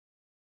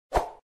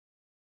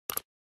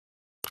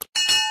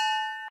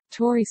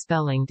Tori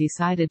Spelling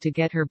decided to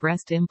get her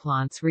breast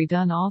implants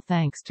redone, all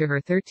thanks to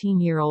her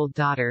 13-year-old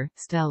daughter,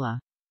 Stella.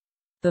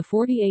 The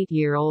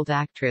 48-year-old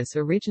actress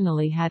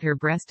originally had her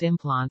breast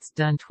implants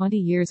done 20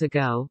 years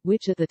ago,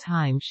 which at the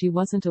time she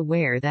wasn't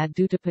aware that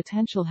due to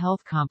potential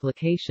health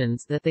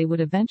complications that they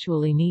would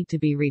eventually need to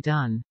be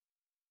redone.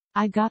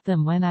 "I got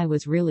them when I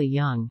was really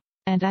young.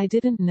 And I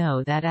didn't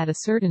know that at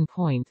a certain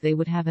point they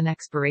would have an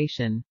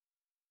expiration.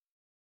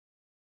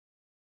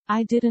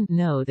 I didn't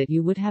know that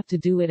you would have to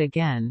do it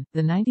again,"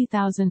 the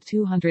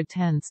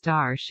 90,210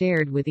 star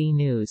shared with E!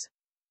 News.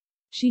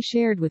 She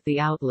shared with the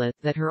outlet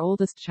that her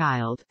oldest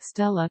child,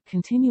 Stella,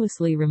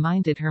 continuously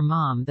reminded her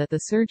mom that the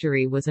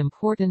surgery was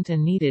important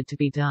and needed to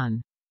be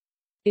done.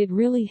 "It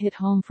really hit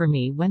home for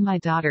me when my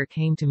daughter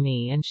came to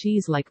me and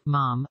she's like,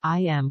 'Mom, I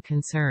am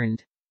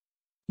concerned.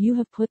 You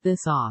have put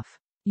this off.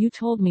 You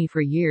told me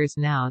for years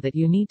now that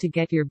you need to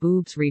get your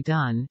boobs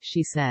redone,"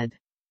 she said.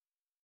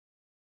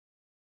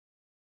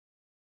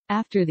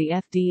 After the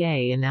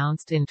FDA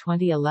announced in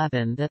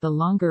 2011 that the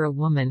longer a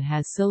woman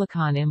has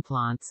silicone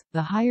implants,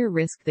 the higher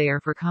risk they are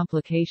for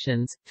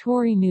complications,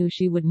 Tori knew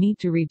she would need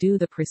to redo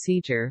the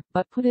procedure,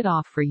 but put it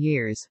off for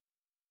years.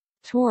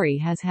 Tori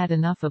has had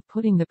enough of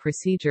putting the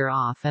procedure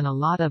off, and a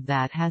lot of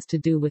that has to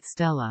do with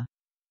Stella.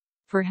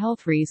 "For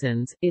health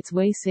reasons, it's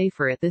way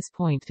safer at this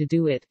point to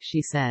do it,"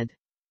 she said.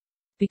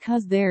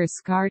 "Because there's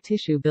scar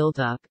tissue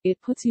buildup,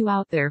 it puts you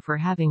out there for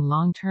having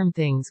long-term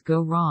things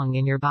go wrong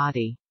in your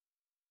body."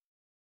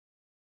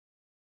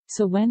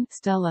 So when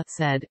Stella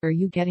said, "Are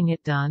you getting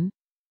it done?"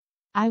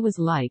 I was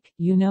like,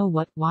 "You know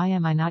what, why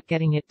am I not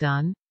getting it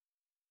done?"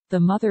 The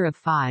mother of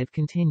 5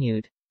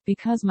 continued.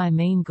 "Because my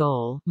main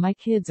goal, my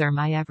kids are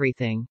my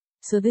everything.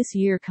 So this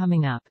year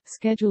coming up,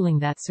 scheduling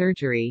that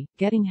surgery,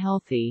 getting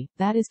healthy,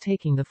 that is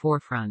taking the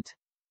forefront.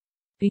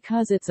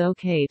 Because it's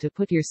okay to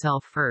put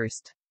yourself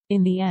first.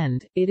 In the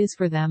end, it is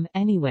for them,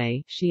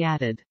 anyway," she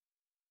added.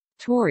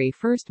 Tori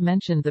first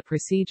mentioned the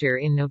procedure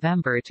in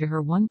November to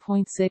her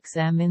 1.6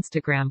 million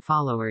Instagram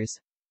followers.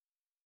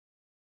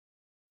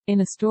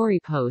 In a story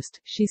post,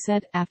 she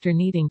said, "After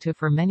needing to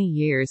for many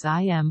years,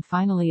 I am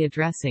finally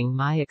addressing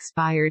my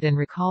expired and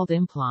recalled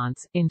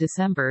implants." In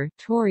December,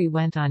 Tori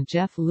went on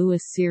Jeff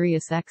Lewis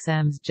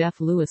SiriusXM's Jeff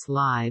Lewis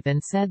Live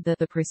and said that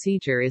the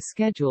procedure is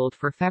scheduled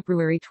for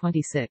February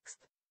 26.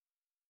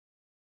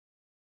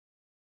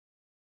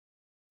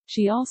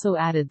 She also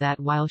added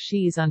that while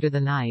she's under the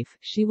knife,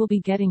 she will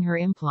be getting her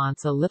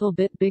implants a little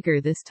bit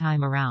bigger this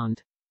time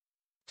around.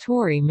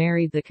 Tori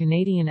married the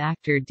Canadian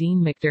actor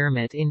Dean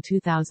McDermott in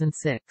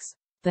 2006.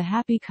 The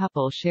happy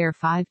couple share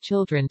 5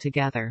 children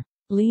together.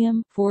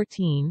 Liam,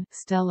 14,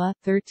 Stella,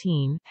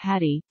 13,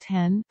 Hattie,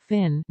 10,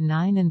 Finn,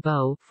 9 and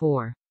Beau,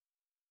 4.